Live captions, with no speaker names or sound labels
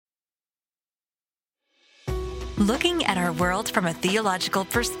Looking at our world from a theological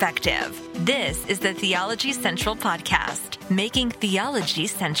perspective. This is the Theology Central Podcast, making theology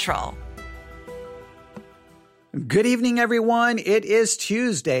central. Good evening, everyone. It is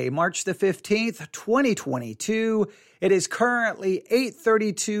Tuesday, March the 15th, 2022. It is currently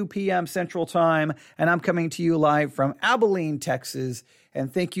 8:32 p.m. Central Time, and I'm coming to you live from Abilene, Texas.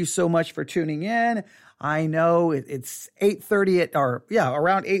 And thank you so much for tuning in. I know it's 8:30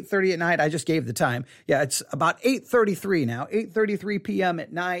 around 8:30 at night. I just gave the time. Yeah, it's about 8:33 now, 8:33 p.m.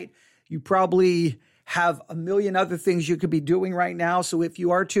 at night. You probably have a million other things you could be doing right now. So if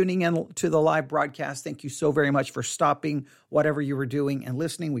you are tuning in to the live broadcast, thank you so very much for stopping whatever you were doing and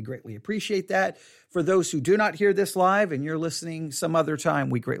listening. We greatly appreciate that. For those who do not hear this live and you're listening some other time,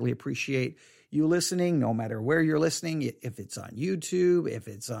 we greatly appreciate you listening, no matter where you're listening, if it's on YouTube, if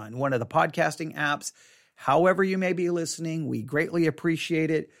it's on one of the podcasting apps, however you may be listening, we greatly appreciate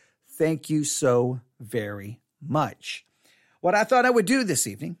it. Thank you so very much. What I thought I would do this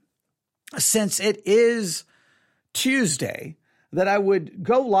evening, since it is Tuesday, that I would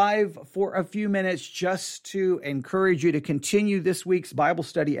go live for a few minutes just to encourage you to continue this week's Bible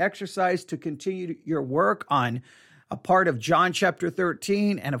study exercise, to continue your work on a part of John chapter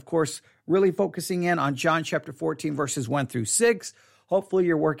 13, and of course, really focusing in on John chapter 14, verses 1 through 6. Hopefully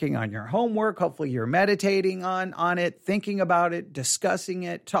you're working on your homework. Hopefully you're meditating on it, thinking about it, discussing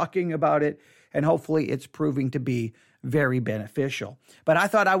it, talking about it, and hopefully it's proving to be very beneficial. But I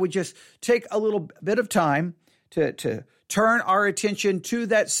thought I would just take a little bit of time to turn our attention to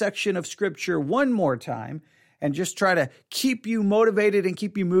that section of Scripture one more time and just try to keep you motivated and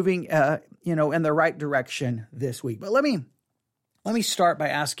keep you moving, in the right direction this week. But let me start by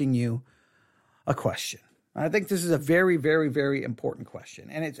asking you a question. I think this is a very, very, very important question,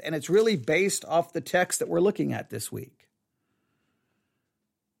 and it's really based off the text that we're looking at this week.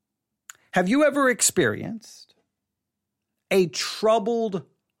 Have you ever experienced a troubled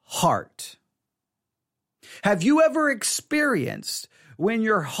heart? Have you ever experienced when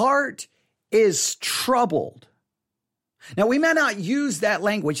your heart is troubled? Now, we may not use that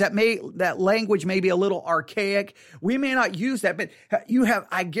language. That language may be a little archaic. We may not use that, but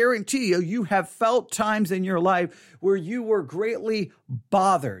I guarantee you have felt times in your life where you were greatly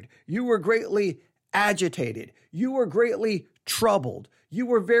bothered. You were greatly agitated. You were greatly troubled. You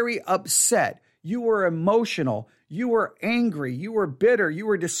were very upset. You were emotional. You were angry. You were bitter. You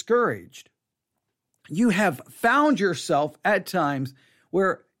were discouraged. You have found yourself at times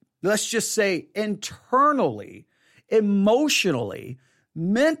where, let's just say, internally, emotionally,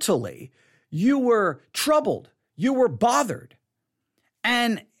 mentally, you were troubled, you were bothered.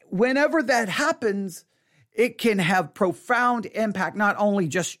 And whenever that happens, it can have profound impact, not only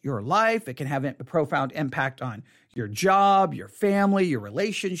just your life, it can have a profound impact on your job, your family, your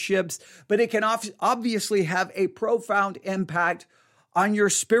relationships, but it can obviously have a profound impact on your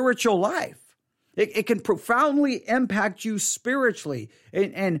spiritual life. It can profoundly impact you spiritually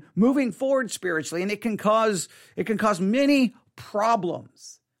and moving forward spiritually, and it can cause many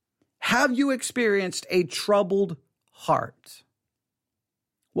problems. Have you experienced a troubled heart?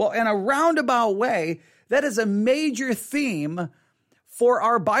 Well, in a roundabout way, that is a major theme for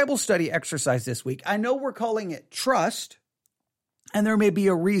our Bible study exercise this week. I know we're calling it trust, and there may be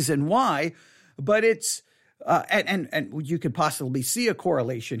a reason why, but it's and you could possibly see a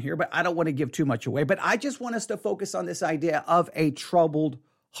correlation here, but I don't want to give too much away. But I just want us to focus on this idea of a troubled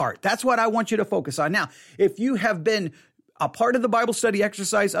heart. That's what I want you to focus on. Now, if you have been a part of the Bible study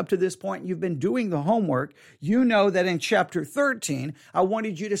exercise up to this point, you've been doing the homework, you know that in chapter 13, I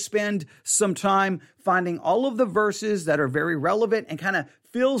wanted you to spend some time finding all of the verses that are very relevant and kind of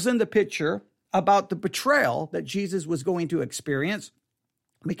fills in the picture about the betrayal that Jesus was going to experience.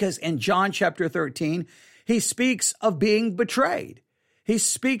 Because in John chapter 13, he speaks of being betrayed. He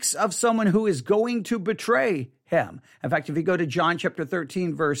speaks of someone who is going to betray him. In fact, if you go to John chapter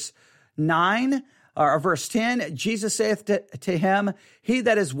 13, verse 9 or verse 10, Jesus saith to him, "He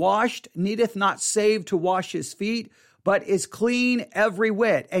that is washed needeth not save to wash his feet, but is clean every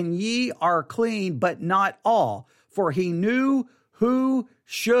whit. And ye are clean, but not all. For he knew who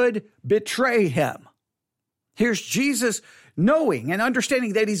should betray him." Here's Jesus knowing and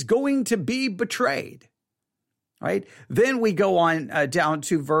understanding that he's going to be betrayed. Right? Then we go on down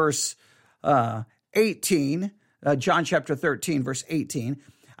to verse 18, John chapter 13, verse 18.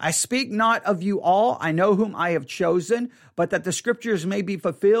 "I speak not of you all, I know whom I have chosen, but that the scriptures may be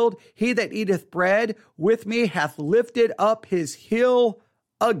fulfilled. He that eateth bread with me hath lifted up his heel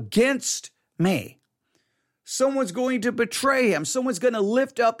against me." Someone's going to betray him. Someone's going to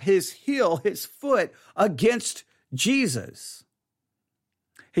lift up his heel, his foot against Jesus.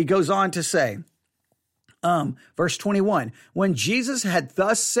 He goes on to say, Verse 21, when Jesus had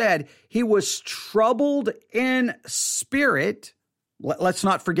thus said, he was troubled in spirit. Let's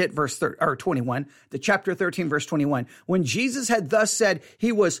not forget verse 21, the chapter 13, verse 21. When Jesus had thus said,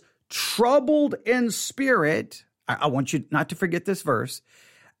 he was troubled in spirit. I want you not to forget this verse.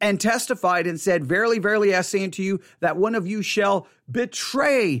 And testified and said, verily, verily, I say unto you that one of you shall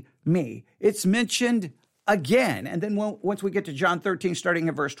betray me. It's mentioned again. And then once we get to John 13, starting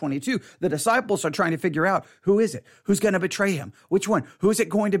in verse 22, the disciples are trying to figure out, who is it? Who's going to betray him? Which one? Who's it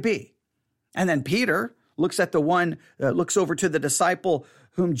going to be? And then Peter looks at the one, looks over to the disciple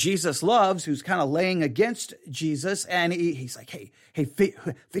whom Jesus loves, who's kind of laying against Jesus. And he's like, hey,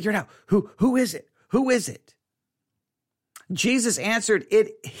 figure it out. Who is it? Who is it? Jesus answered,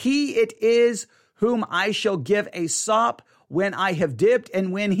 it is whom I shall give a sop when I have dipped.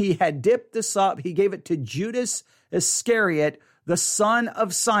 And when he had dipped the sop, he gave it to Judas Iscariot, the son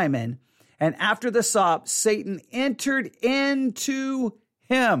of Simon. And after the sop, Satan entered into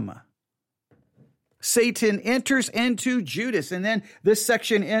him. Satan enters into Judas. And then this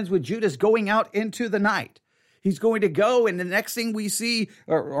section ends with Judas going out into the night. He's going to go, and the next thing we see,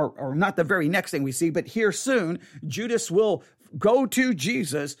 or not the very next thing we see, but here soon, Judas will go to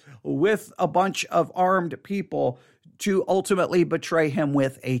Jesus with a bunch of armed people to ultimately betray him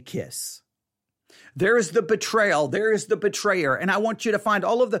with a kiss. There is the betrayal. There is the betrayer. And I want you to find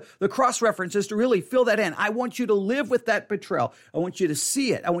all of the cross references to really fill that in. I want you to live with that betrayal. I want you to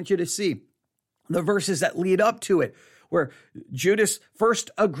see it. I want you to see the verses that lead up to it, where Judas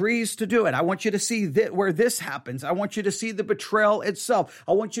first agrees to do it. I want you to see where this happens. I want you to see the betrayal itself.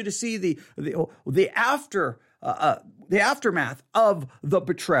 I want you to see the aftermath of the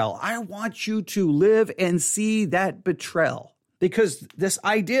betrayal. I want you to live and see that betrayal, because this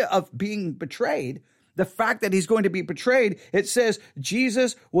idea of being betrayed, the fact that he's going to be betrayed, it says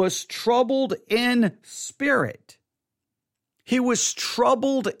Jesus was troubled in spirit. He was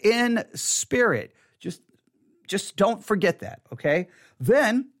troubled in spirit. Just don't forget that, okay?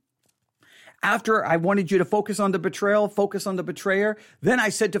 Then, after I wanted you to focus on the betrayal, focus on the betrayer, then I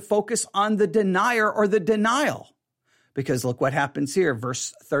said to focus on the denier or the denial. Because look what happens here,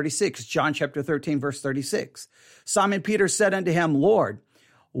 verse 36, John chapter 13, verse 36. Simon Peter said unto him, Lord,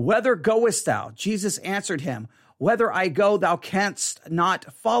 whither goest thou? Jesus answered him, whither I go, thou canst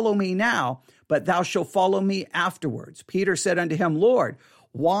not follow me now, but thou shalt follow me afterwards. Peter said unto him, Lord,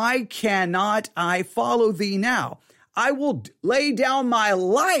 why cannot I follow thee now? I will lay down my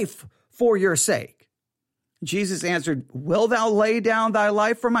life for your sake. Jesus answered, wilt thou lay down thy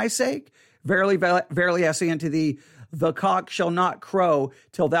life for my sake? Verily, verily, I say unto thee, the cock shall not crow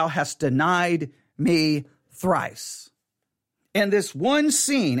till thou hast denied me thrice. In this one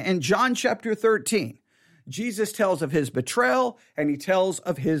scene in John chapter 13, Jesus tells of his betrayal and he tells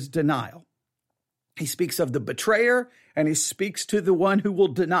of his denial. He speaks of the betrayer and he speaks to the one who will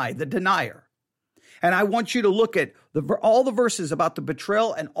deny, the denier. And I want you to look at all the verses about the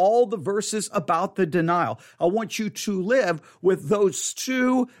betrayal and all the verses about the denial. I want you to live with those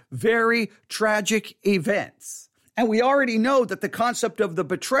two very tragic events. And we already know that the concept of the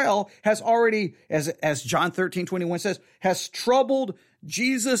betrayal has already, as John 13:21 says, has troubled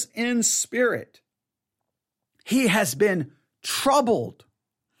Jesus in spirit. He has been troubled.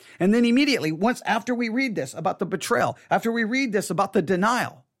 And then immediately, after we read this about the betrayal, after we read this about the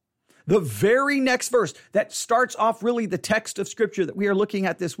denial, the very next verse that starts off really the text of scripture that we are looking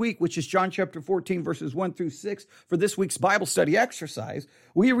at this week, which is John chapter 14, verses 1 through 6 for this week's Bible study exercise,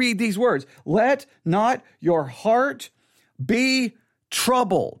 we read these words, let not your heart be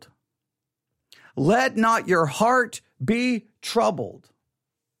troubled. Let not your heart be troubled.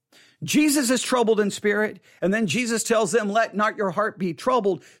 Jesus is troubled in spirit, and then Jesus tells them, let not your heart be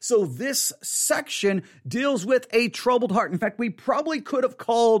troubled. So this section deals with a troubled heart. In fact, we probably could have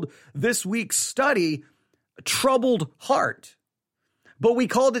called this week's study Troubled Heart, but we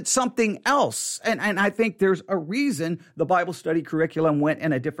called it something else. And I think there's a reason the Bible study curriculum went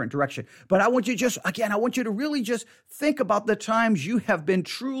in a different direction. But I want you to really just think about the times you have been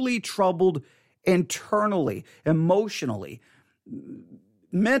truly troubled internally, emotionally,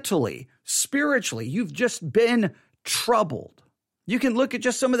 mentally, spiritually. You've just been troubled. You can look at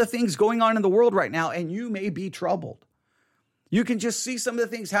just some of the things going on in the world right now, and you may be troubled. You can just see some of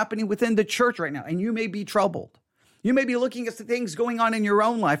the things happening within the church right now, and you may be troubled. You may be looking at the things going on in your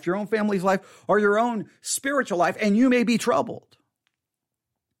own life, your own family's life, or your own spiritual life, and you may be troubled.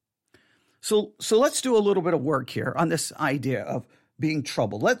 So let's do a little bit of work here on this idea of being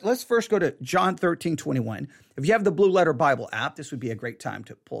troubled. Let's first go to John 13:21. If you have the Blue Letter Bible app, this would be a great time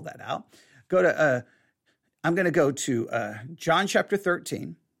to pull that out. I'm going to go to John chapter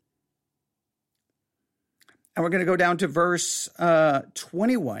 13. And we're going to go down to verse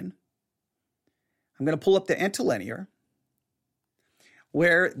 21. I'm going to pull up the interlinear,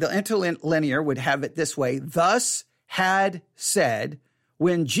 where the interlinear would have it this way: thus had said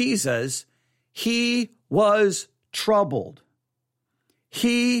when Jesus, he was troubled.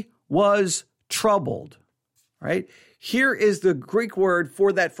 He was troubled, right? Here is the Greek word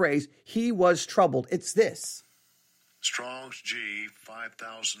for that phrase, he was troubled. It's this. Strong's G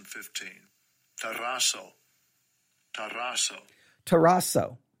 5015. Tarasso. Tarasso.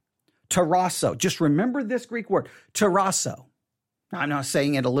 Tarasso. Tarasso. Just remember this Greek word, tarasso. Now, I'm not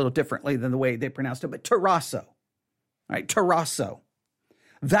saying it a little differently than the way they pronounced it, but tarasso. All right, tarasso.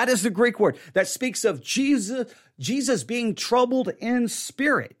 That is the Greek word that speaks of Jesus being troubled in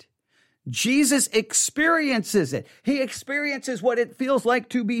spirit. Jesus experiences it. He experiences what it feels like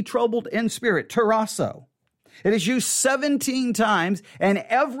to be troubled in spirit, tarasso. It is used 17 times, and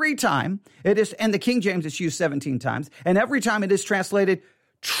every time it is, and the King James is used 17 times, and every time it is translated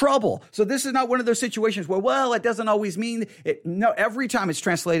trouble. So this is not one of those situations where, well, it doesn't always mean it. No, every time it's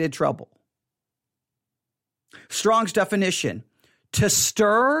translated trouble. Strong's definition: to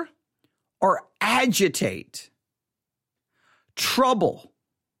stir or agitate. Trouble.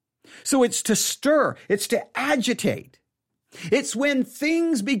 So it's to stir, it's to agitate. It's when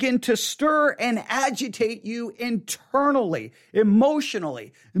things begin to stir and agitate you internally,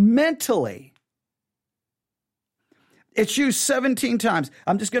 emotionally, mentally. It's used 17 times.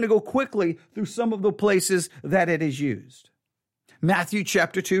 I'm just going to go quickly through some of the places that it is used. Matthew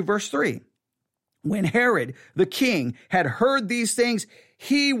chapter 2, verse 3. When Herod the king had heard these things,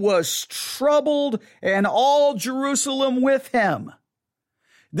 he was troubled, and all Jerusalem with him.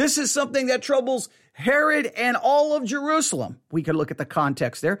 This is something that troubles Herod and all of Jerusalem. We could look at the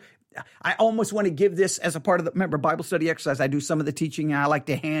context there. I almost want to give this as a part of the, remember, Bible study exercise. I do some of the teaching, and I like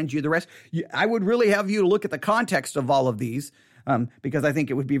to hand you the rest. I would really have you look at the context of all of these, because I think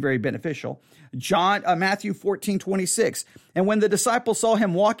it would be very beneficial. Matthew 14:26. And when the disciples saw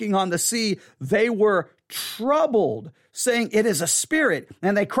him walking on the sea, they were troubled, saying, "It is a spirit,"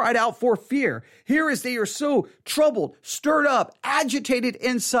 and they cried out for fear. Here is they are so troubled, stirred up, agitated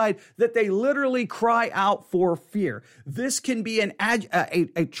inside that they literally cry out for fear. This can be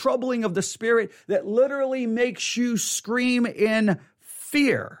a troubling of the spirit that literally makes you scream in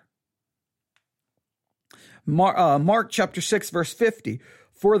fear. Mark chapter 6, verse 50.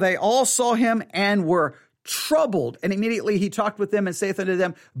 For they all saw him and were troubled. And immediately he talked with them and saith unto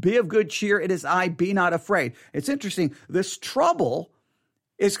them, "Be of good cheer, it is I, be not afraid." It's interesting. This trouble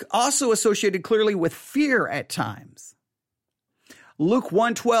is also associated clearly with fear at times. Luke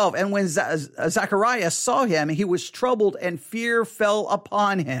 1:12, and when Zacharias saw him, he was troubled and fear fell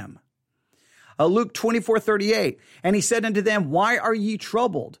upon him. Luke 24:38, and he said unto them, "Why are ye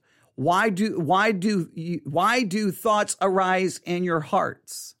troubled? Why do thoughts arise in your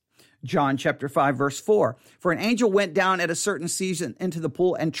hearts?" John chapter 5, verse 4. For an angel went down at a certain season into the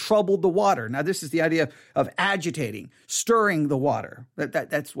pool and troubled the water. Now, this is the idea of agitating, stirring the water.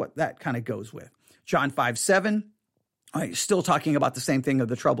 That's what that kind of goes with. John 5:7. Still talking about the same thing of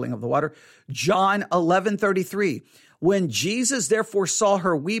the troubling of the water. John 11:33. When Jesus therefore saw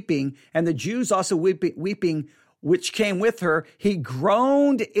her weeping, and the Jews also weeping, which came with her, he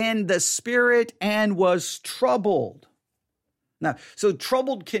groaned in the spirit and was troubled. Now, so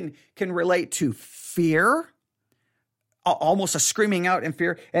troubled can relate to fear, almost a screaming out in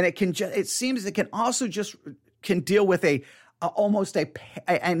fear, and it seems it can also just deal with almost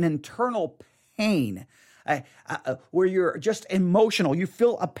an internal pain, where you're just emotional. You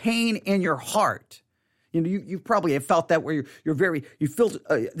feel a pain in your heart. You know, you probably have felt that where you feel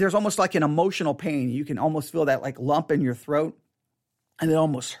there's almost like an emotional pain. You can almost feel that like lump in your throat, and it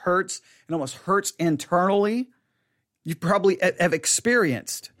almost hurts. It almost hurts internally. You probably have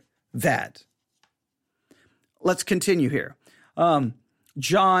experienced that. Let's continue here. John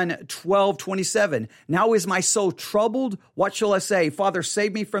 12:27. Now is my soul troubled? What shall I say? Father,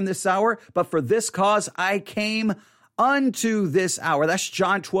 save me from this hour. But for this cause I came unto this hour. That's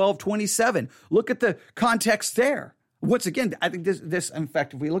John 12:27. Look at the context there. Once again, I think this in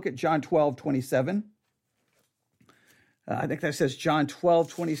fact, if we look at John 12:27, I think that says John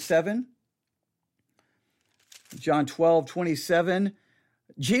 12:27. John 12:27.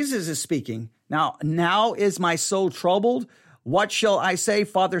 Jesus is speaking. Now is my soul troubled? What shall I say?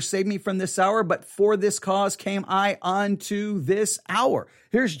 Father, save me from this hour. But for this cause came I unto this hour.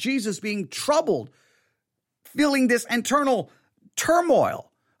 Here's Jesus being troubled, feeling this internal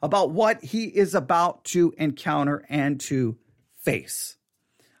turmoil about what he is about to encounter and to face.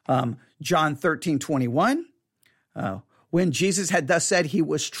 John 13:21. When Jesus had thus said, he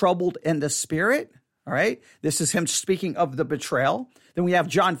was troubled in the spirit. All right. This is him speaking of the betrayal. Then we have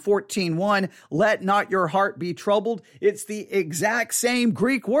John 14:1. Let not your heart be troubled. It's the exact same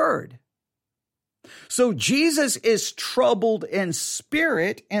Greek word. So Jesus is troubled in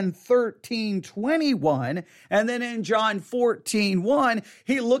spirit in 13:21. And then in John 14:1,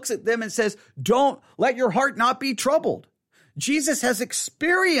 he looks at them and says, don't let your heart not be troubled. Jesus has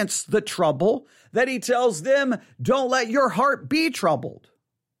experienced the trouble that he tells them, don't let your heart be troubled.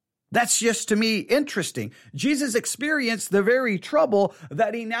 That's just, to me, interesting. Jesus experienced the very trouble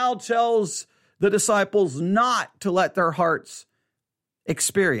that he now tells the disciples not to let their hearts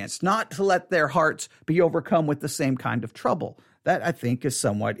experience, not to let their hearts be overcome with the same kind of trouble. That, I think, is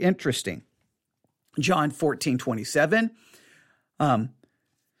somewhat interesting. John 14:27. John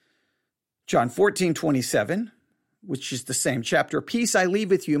 14:27, which is the same chapter. Peace I leave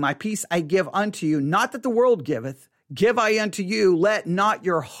with you, my peace I give unto you, not that the world giveth, give I unto you. Let not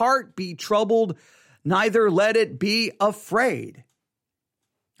your heart be troubled, neither let it be afraid.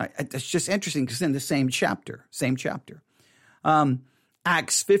 It's just interesting because in the same chapter.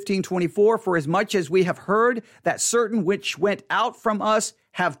 Acts 15:24, for as much as we have heard that certain which went out from us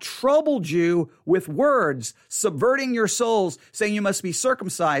have troubled you with words, subverting your souls, saying you must be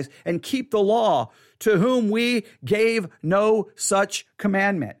circumcised and keep the law, to whom we gave no such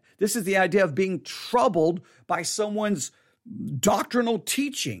commandment. This is the idea of being troubled by someone's doctrinal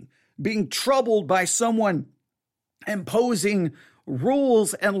teaching, being troubled by someone imposing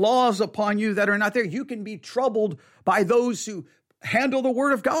rules and laws upon you that are not there. You can be troubled by those who handle the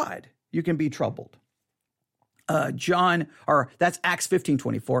word of God. You can be troubled. That's Acts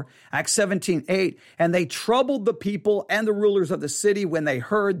 15:24. Acts 17:8. And they troubled the people and the rulers of the city when they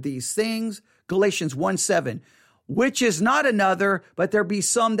heard these things. Galatians 1:7. Which is not another, but there be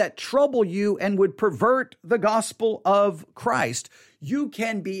some that trouble you and would pervert the gospel of Christ. You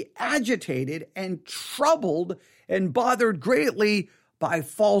can be agitated and troubled and bothered greatly by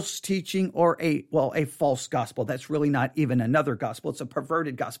false teaching or a false gospel. That's really not even another gospel. It's a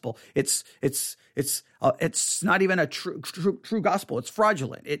perverted gospel. It's not even a true gospel. It's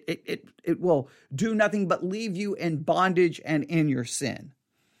fraudulent. It will do nothing but leave you in bondage and in your sin.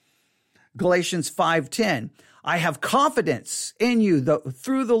 Galatians 5:10. I have confidence in you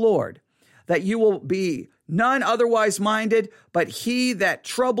through the Lord that you will be none otherwise minded, but he that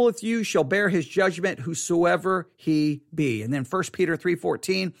troubleth you shall bear his judgment, whosoever he be. And then 1 Peter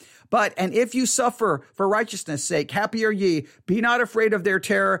 3:14, and if you suffer for righteousness' sake, happy are ye, be not afraid of their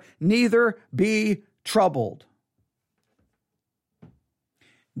terror, neither be troubled.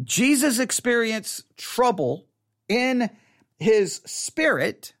 Jesus experienced trouble in his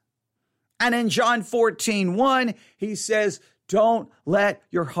spirit. And in John 14:1, he says, don't let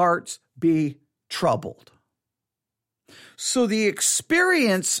your hearts be troubled. So the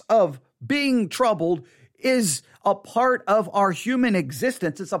experience of being troubled is a part of our human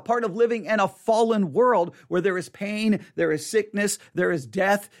existence. It's a part of living in a fallen world where there is pain, there is sickness, there is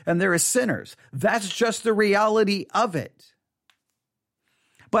death, and there is sinners. That's just the reality of it.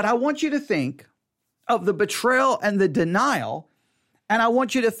 But I want you to think of the betrayal and the denial, and I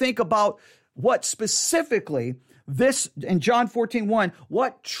want you to think about what specifically this, in John 14:1,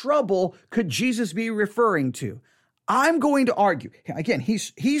 what trouble could Jesus be referring to? I'm going to argue, again,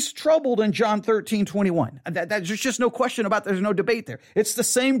 he's troubled in John 13:21. There's just no question about, there's no debate there. It's the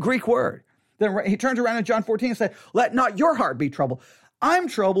same Greek word. Then he turns around in John 14 and says, let not your heart be troubled. I'm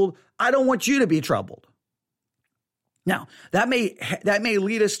troubled. I don't want you to be troubled. Now, that may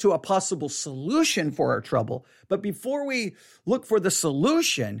lead us to a possible solution for our trouble. But before we look for the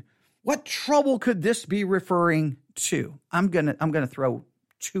solution, what trouble could this be referring to? I'm gonna throw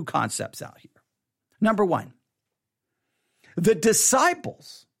two concepts out here. Number one, the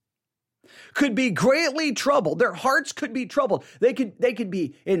disciples could be greatly troubled. Their hearts could be troubled. They could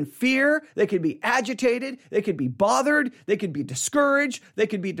be in fear. They could be agitated. They could be bothered. They could be discouraged. They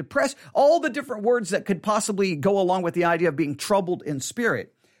could be depressed. All the different words that could possibly go along with the idea of being troubled in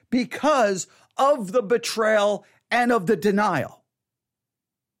spirit because of the betrayal and of the denial.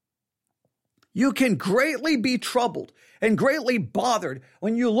 You can greatly be troubled and greatly bothered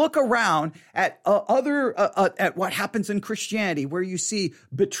when you look around at at what happens in Christianity, where you see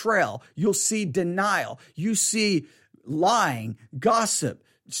betrayal, you'll see denial, you see lying, gossip,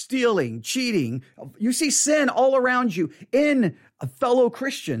 stealing, cheating. You see sin all around you in fellow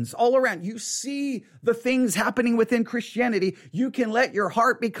Christians all around. You see the things happening within Christianity. You can let your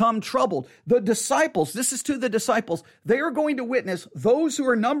heart become troubled. The disciples, this is to the disciples, they are going to witness those who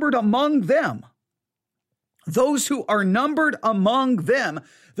are numbered among them those who are numbered among them,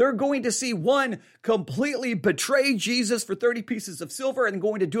 they're going to see one completely betray Jesus for 30 pieces of silver and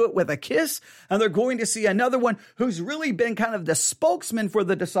going to do it with a kiss. And they're going to see another one who's really been kind of the spokesman for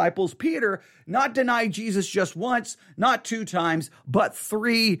the disciples, Peter, not deny Jesus just once, not 2 times, but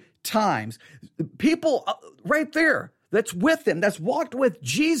 3 times. People right there that's with him, that's walked with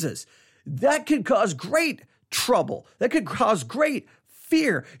Jesus, that could cause great trouble. That could cause great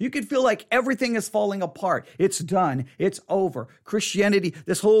fear. You could feel like everything is falling apart. It's done. It's over. Christianity,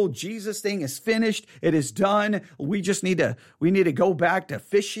 this whole Jesus thing is finished. It is done. We need to go back to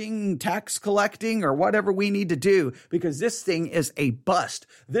fishing, tax collecting, or whatever we need to do because this thing is a bust.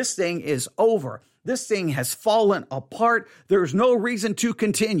 This thing is over. This thing has fallen apart. There's no reason to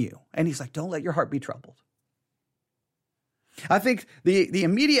continue. And he's like, don't let your heart be troubled. I think the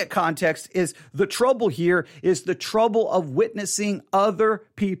immediate context is the trouble here is the trouble of witnessing other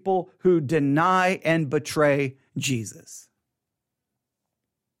people who deny and betray Jesus.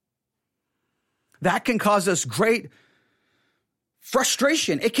 That can cause us great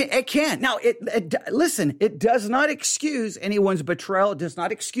frustration. It can. Now, listen, it does not excuse anyone's betrayal. It does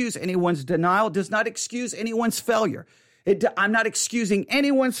not excuse anyone's denial. It does not excuse anyone's failure. I'm not excusing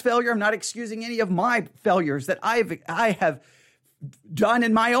anyone's failure. I'm not excusing any of my failures that I have done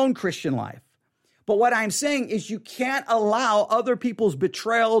in my own Christian life. But what I'm saying is you can't allow other people's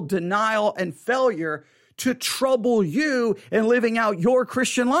betrayal, denial, and failure to trouble you in living out your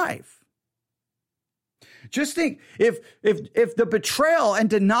Christian life. Just think, if the betrayal and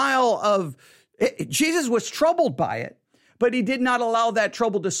denial of Jesus was troubled by it, but he did not allow that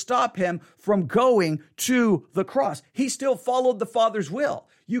trouble to stop him from going to the cross. He still followed the Father's will.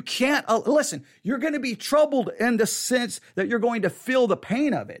 You can't, listen, you're going to be troubled in the sense that you're going to feel the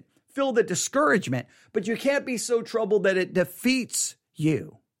pain of it, feel the discouragement, but you can't be so troubled that it defeats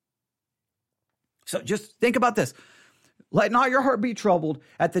you. So just think about this. Let not your heart be troubled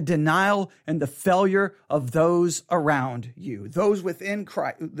at the denial and the failure of those around you, those within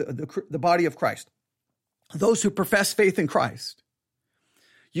Christ, the body of Christ. Those who profess faith in Christ.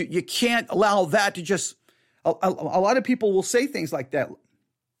 You can't allow that to just, a lot of people will say things like that.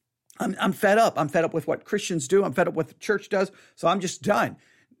 I'm fed up. I'm fed up with what Christians do. I'm fed up with what the church does. So I'm just done.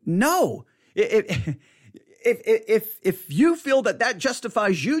 No. If you feel that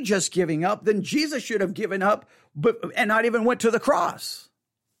justifies you just giving up, then Jesus should have given up and not even went to the cross.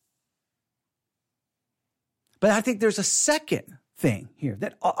 But I think there's a second thing here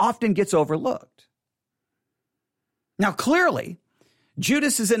that often gets overlooked. Now, clearly,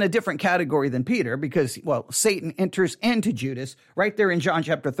 Judas is in a different category than Peter because, Satan enters into Judas right there in John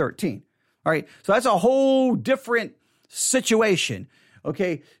chapter 13. All right. So that's a whole different situation.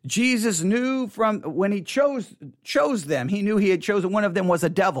 Okay. Jesus knew from when he chose them, he knew he had chosen one of them was a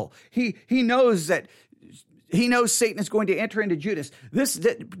devil. He knows Satan is going to enter into Judas.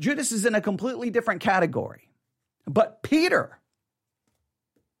 Judas is in a completely different category. But Peter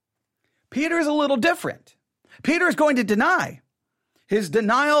is a little different. Peter is going to deny. His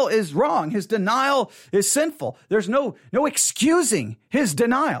denial is wrong. His denial is sinful. There's no excusing his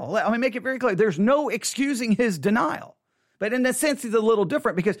denial. Let me make it very clear. There's no excusing his denial. But in a sense, he's a little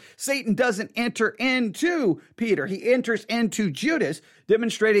different because Satan doesn't enter into Peter. He enters into Judas,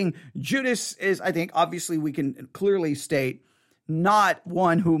 demonstrating Judas is, I think, obviously we can clearly state, not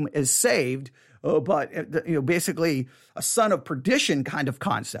one whom is saved, but basically a son of perdition kind of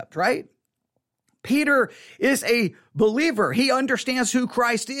concept, right? Peter is a believer. He understands who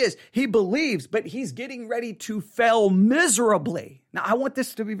Christ is. He believes, but he's getting ready to fail miserably. Now, I want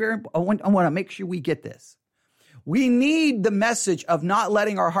this to be I want to make sure we get this. We need the message of not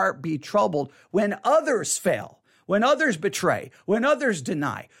letting our heart be troubled when others fail, when others betray, when others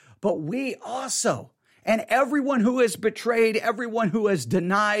deny. But we also, and everyone who has betrayed, everyone who has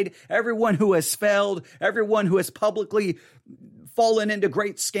denied, everyone who has failed, everyone who has publicly fallen into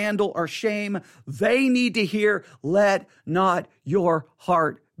great scandal or shame, they need to hear, let not your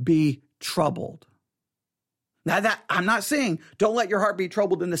heart be troubled. Now that I'm not saying don't let your heart be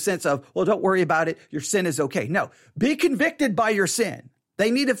troubled in the sense of, well, don't worry about it. Your sin is okay. No, be convicted by your sin. They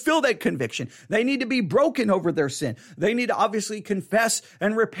need to feel that conviction. They need to be broken over their sin. They need to obviously confess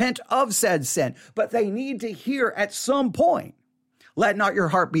and repent of said sin, but they need to hear at some point, let not your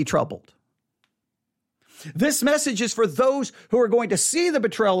heart be troubled. This message is for those who are going to see the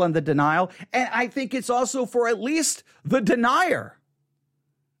betrayal and the denial, and I think it's also for at least the denier.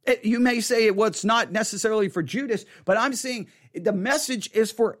 You may say, well, it's not necessarily for Judas, but I'm saying The message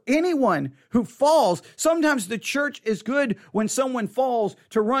is for anyone who falls. Sometimes the church is good when someone falls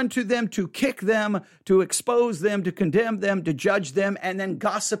to run to them, to kick them, to expose them, to condemn them, to judge them, and then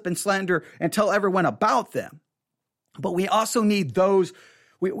gossip and slander and tell everyone about them. But we also need those.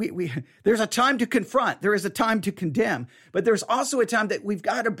 There's a time to confront. There is a time to condemn. But there's also a time that we've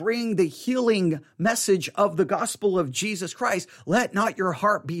got to bring the healing message of the gospel of Jesus Christ. Let not your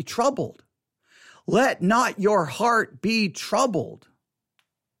heart be troubled. Let not your heart be troubled.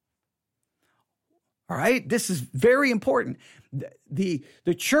 All right? This is very important. The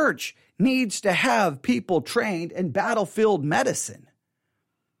church needs to have people trained in battlefield medicine.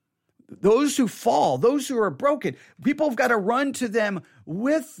 Those who fall, those who are broken, people have got to run to them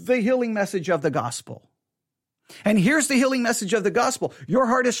with the healing message of the gospel. And here's the healing message of the gospel. Your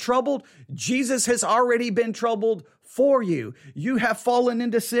heart is troubled. Jesus has already been troubled for you. You have fallen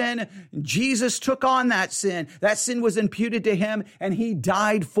into sin. Jesus took on that sin. That sin was imputed to him, and he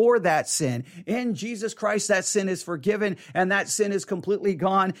died for that sin. In Jesus Christ, that sin is forgiven, and that sin is completely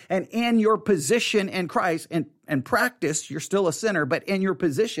gone. And in your position in Christ, and practice, you're still a sinner, but in your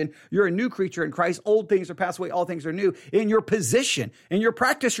position, you're a new creature in Christ. Old things are passed away, all things are new. In your position, in your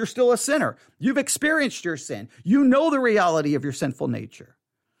practice, you're still a sinner. You've experienced your sin. You know the reality of your sinful nature.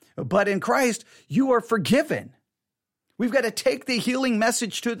 But in Christ, you are forgiven. We've got to take the healing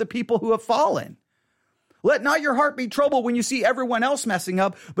message to the people who have fallen. Let not your heart be troubled when you see everyone else messing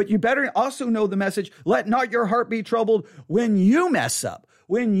up, but you better also know the message. Let not your heart be troubled when you mess up,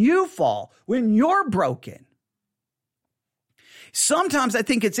 when you fall, when you're broken. Sometimes I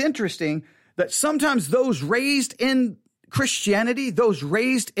think it's interesting that sometimes those raised in Christianity, those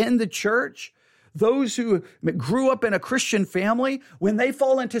raised in the church, those who grew up in a Christian family, when they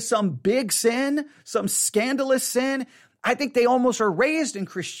fall into some big sin, some scandalous sin, I think they almost are raised in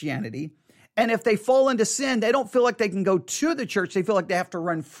Christianity. And if they fall into sin, they don't feel like they can go to the church. They feel like they have to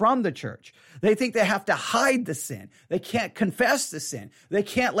run from the church. They think they have to hide the sin. They can't confess the sin. They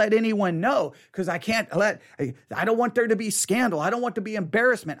can't let anyone know because I don't want there to be scandal. I don't want to be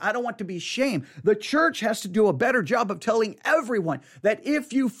embarrassment. I don't want to be shame. The church has to do a better job of telling everyone that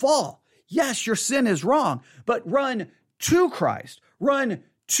if you fall, yes, your sin is wrong, but run to Christ. Run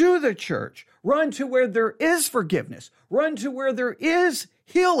to the church. Run to where there is forgiveness. Run to where there is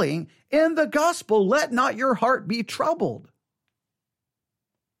healing in the gospel. Let not your heart be troubled.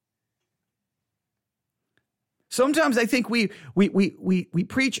 Sometimes I think we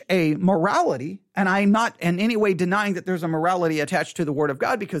preach a morality, and I'm not in any way denying that there's a morality attached to the word of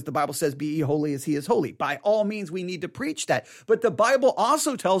God because the Bible says, be ye holy as he is holy. By all means, we need to preach that. But the Bible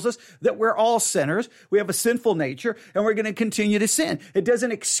also tells us that we're all sinners. We have a sinful nature, and we're going to continue to sin. It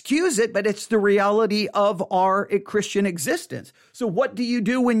doesn't excuse it, but it's the reality of our Christian existence. So what do you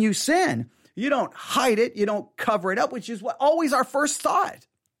do when you sin? You don't hide it. You don't cover it up, which is always our first thought.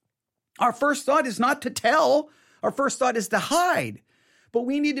 Our first thought is not to tell. Our first thought is to hide. But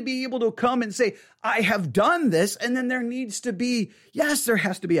we need to be able to come and say, I have done this. And then there needs to be, yes, there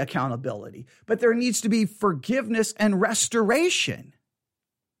has to be accountability, but there needs to be forgiveness and restoration.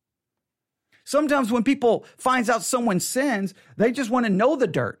 Sometimes when people find out someone sins, they just want to know the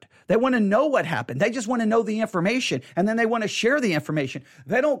dirt. They want to know what happened. They just want to know the information. And then they want to share the information.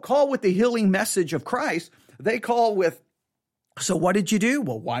 They don't call with the healing message of Christ. They call with, so what did you do?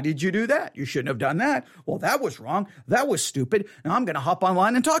 Well, why did you do that? You shouldn't have done that. Well, that was wrong. That was stupid. Now I'm going to hop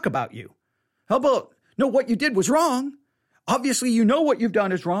online and talk about you. How about, no, what you did was wrong. Obviously, you know what you've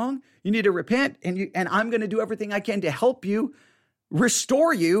done is wrong. You need to repent, and I'm going to do everything I can to help you,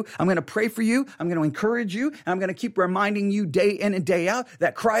 restore you. I'm going to pray for you. I'm going to encourage you. And I'm going to keep reminding you day in and day out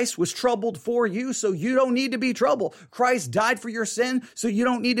that Christ was troubled for you, so you don't need to be troubled. Christ died for your sin, so you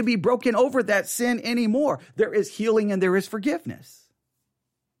don't need to be broken over that sin anymore. There is healing and there is forgiveness.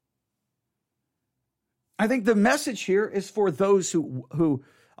 I think the message here is for those who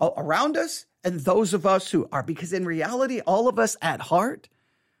around us and those of us who are, because in reality, all of us at heart,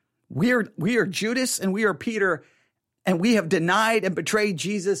 we are Judas and we are Peter. And we have denied and betrayed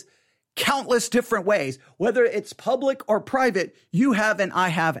Jesus countless different ways. Whether it's public or private, you have and I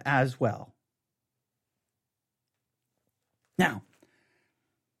have as well. Now,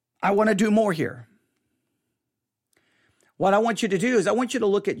 I want to do more here. What I want you to do is I want you to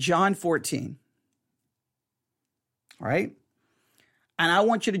look at John 14. All right? And I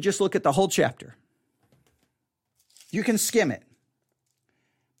want you to just look at the whole chapter. You can skim it.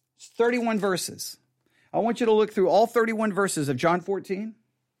 It's 31 verses. I want you to look through all 31 verses of John 14.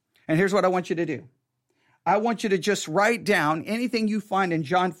 And here's what I want you to do. I want you to just write down anything you find in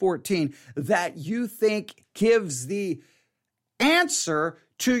John 14 that you think gives the answer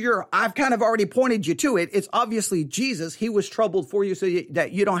to I've kind of already pointed you to it. It's obviously Jesus. He was troubled for you so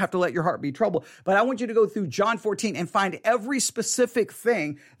that you don't have to let your heart be troubled. But I want you to go through John 14 and find every specific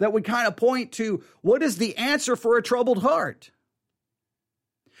thing that would kind of point to what is the answer for a troubled heart.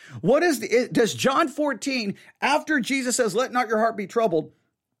 Does John 14, after Jesus says, let not your heart be troubled,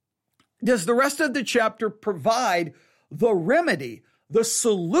 does the rest of the chapter provide the remedy, the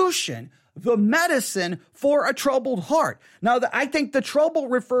solution, the medicine for a troubled heart? Now, I think the trouble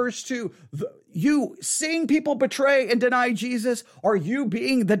refers to you seeing people betray and deny Jesus, or you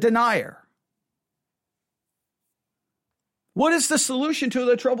being the denier. What is the solution to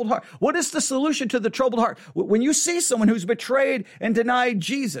the troubled heart? What is the solution to the troubled heart? When you see someone who's betrayed and denied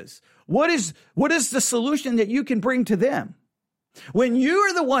Jesus, what is the solution that you can bring to them? When you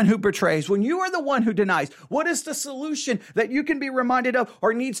are the one who betrays, when you are the one who denies, what is the solution that you can be reminded of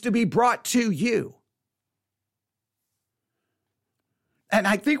or needs to be brought to you? And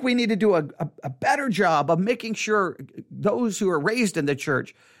I think we need to do a better job of making sure those who are raised in the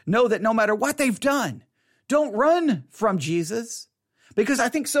church know that no matter what they've done, don't run from Jesus. Because I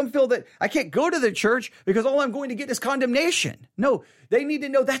think some feel that I can't go to the church because all I'm going to get is condemnation. No, they need to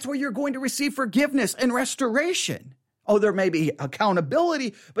know that's where you're going to receive forgiveness and restoration. Oh, there may be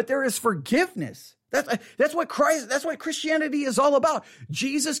accountability, but there is forgiveness. That's what Christianity is all about.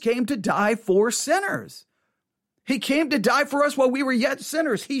 Jesus came to die for sinners. He came to die for us while we were yet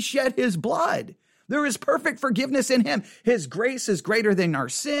sinners. He shed his blood. There is perfect forgiveness in him. His grace is greater than our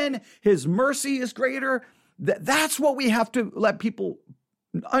sin. His mercy is greater. That's what we have to let people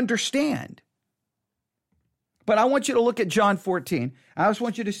understand. But I want you to look at John 14. I just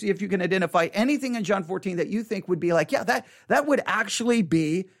want you to see if you can identify anything in John 14 that you think would be like, yeah, that would actually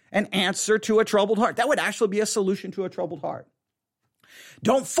be an answer to a troubled heart. That would actually be a solution to a troubled heart.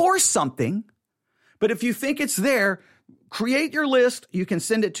 Don't force something, but if you think it's there, create your list. You can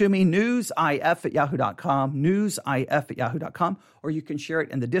send it to me, newsif@yahoo.com, newsif@yahoo.com, or you can share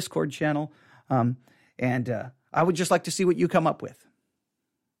it in the Discord channel. And I would just like to see what you come up with.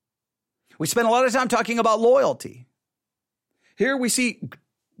 We spend a lot of time talking about loyalty. Here we see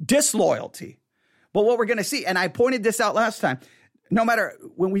disloyalty. But what we're going to see, and I pointed this out last time, no matter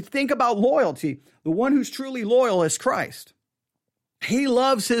when we think about loyalty, the one who's truly loyal is Christ. He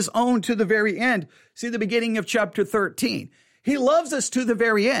loves his own to the very end. See the beginning of chapter 13. He loves us to the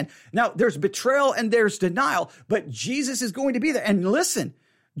very end. Now, there's betrayal and there's denial, but Jesus is going to be there. And listen,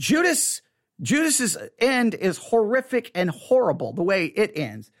 Judas's end is horrific and horrible, the way it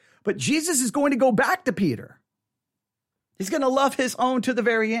ends. But Jesus is going to go back to Peter. He's going to love his own to the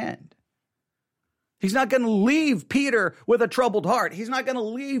very end. He's not going to leave Peter with a troubled heart. He's not going to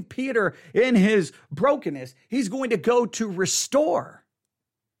leave Peter in his brokenness. He's going to go to restore.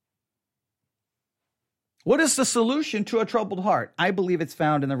 What is the solution to a troubled heart? I believe it's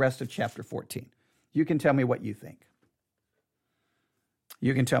found in the rest of chapter 14. You can tell me what you think.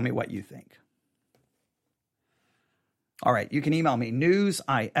 You can tell me what you think. All right, you can email me,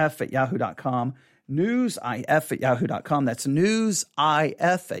 newsif@yahoo.com, newsif@yahoo.com. That's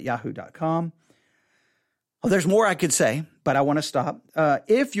newsif@yahoo.com. Well, there's more I could say, but I want to stop.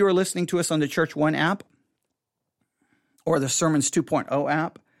 If you're listening to us on the Church One app or the Sermons 2.0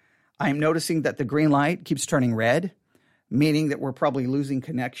 app, I'm noticing that the green light keeps turning red, meaning that we're probably losing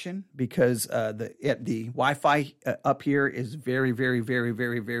connection because the Wi-Fi up here is very, very, very,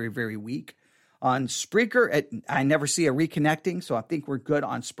 very, very, very weak. On Spreaker, I never see a reconnecting, so I think we're good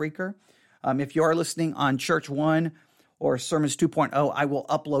on Spreaker. If you are listening on Church One or Sermons 2.0, I will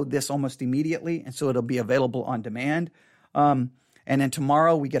upload this almost immediately, and so it'll be available on demand. And then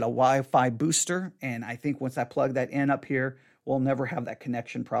tomorrow we get a Wi-Fi booster, and I think once I plug that in up here, we'll never have that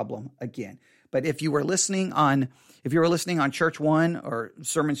connection problem again. But if you were listening on Church One or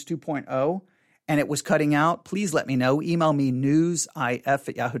Sermons 2.0, and it was cutting out, please let me know. Email me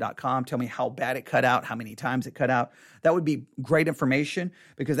newsif@yahoo.com. Tell me how bad it cut out, how many times it cut out. That would be great information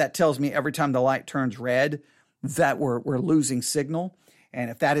because that tells me every time the light turns red that we're losing signal. And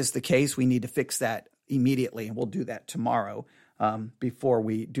if that is the case, we need to fix that immediately. And we'll do that tomorrow before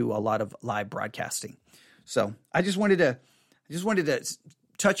we do a lot of live broadcasting. So I just wanted to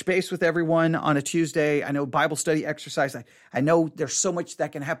touch base with everyone on a Tuesday. I know Bible study exercise. I know there's so much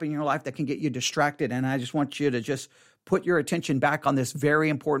that can happen in your life that can get you distracted. And I just want you to just put your attention back on this very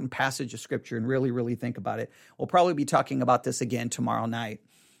important passage of Scripture and really, really think about it. We'll probably be talking about this again tomorrow night.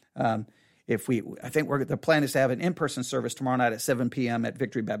 The plan is to have an in-person service tomorrow night at 7 p.m. at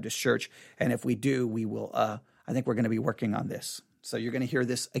Victory Baptist Church. And if we do, we will, I think we're going to be working on this. So you're going to hear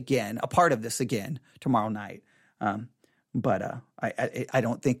this again, a part of this again tomorrow night. But I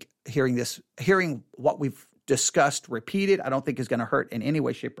don't think hearing what we've discussed, repeated, I don't think is going to hurt in any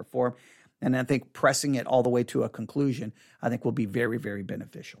way, shape, or form. And I think pressing it all the way to a conclusion, I think will be very, very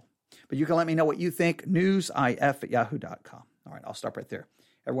beneficial. But you can let me know what you think, newsif@yahoo.com. All right, I'll stop right there.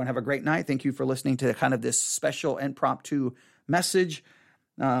 Everyone have a great night. Thank you for listening to kind of this special impromptu message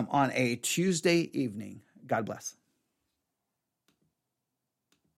on a Tuesday evening. God bless.